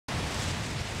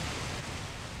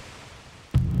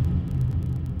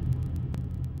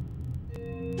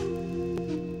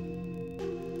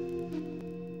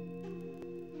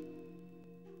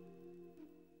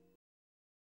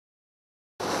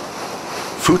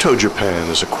Futo, Japan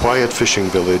is a quiet fishing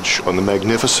village on the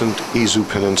magnificent Izu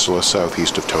Peninsula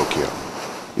southeast of Tokyo.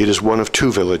 It is one of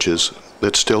 2 villages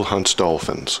that still hunts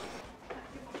dolphins.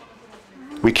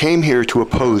 We came here to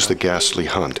oppose the ghastly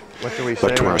hunt,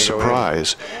 but to our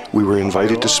surprise, we were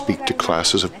invited to speak to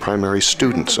classes of primary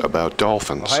students about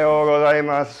dolphins. I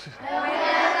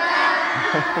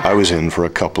was in for a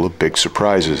couple of big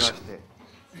surprises.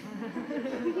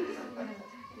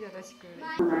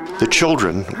 The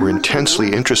children were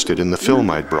intensely interested in the film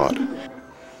I'd brought.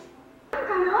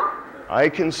 I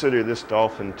consider this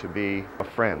dolphin to be a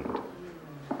friend.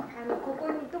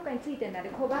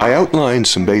 I outlined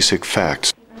some basic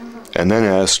facts and then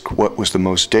asked what was the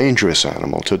most dangerous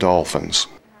animal to dolphins.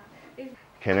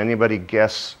 Can anybody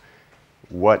guess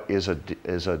what is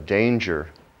a danger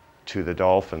to the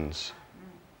dolphins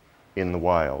in the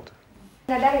wild?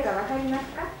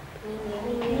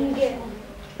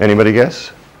 Anybody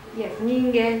guess? Yes,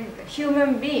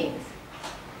 human beings.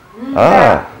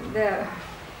 Ah.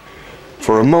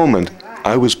 For a moment,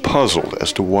 I was puzzled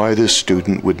as to why this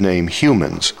student would name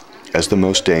humans as the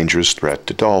most dangerous threat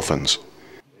to dolphins.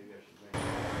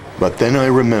 But then I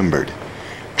remembered.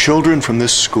 Children from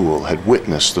this school had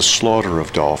witnessed the slaughter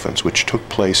of dolphins which took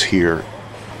place here.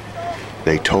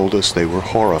 They told us they were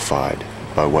horrified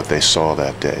by what they saw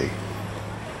that day.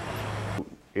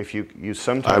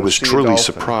 I was truly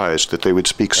surprised that they would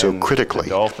speak so critically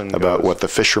about what the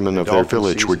fishermen of their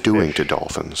village were doing to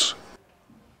dolphins.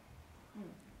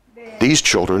 These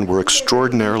children were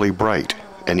extraordinarily bright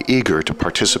and eager to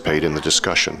participate in the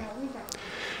discussion.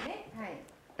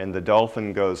 And the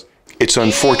dolphin goes, "It's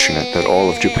unfortunate that all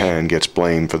of Japan gets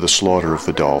blamed for the slaughter of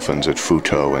the dolphins at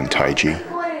Futo and Taiji.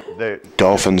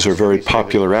 Dolphins are very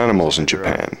popular animals in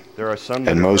Japan,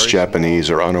 and most Japanese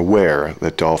are unaware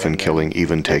that dolphin killing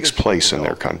even takes place in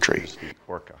their country."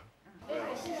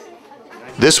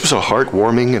 This was a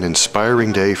heartwarming and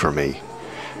inspiring day for me,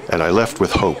 and I left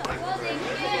with hope.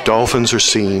 Dolphins are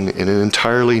seen in an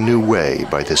entirely new way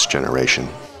by this generation.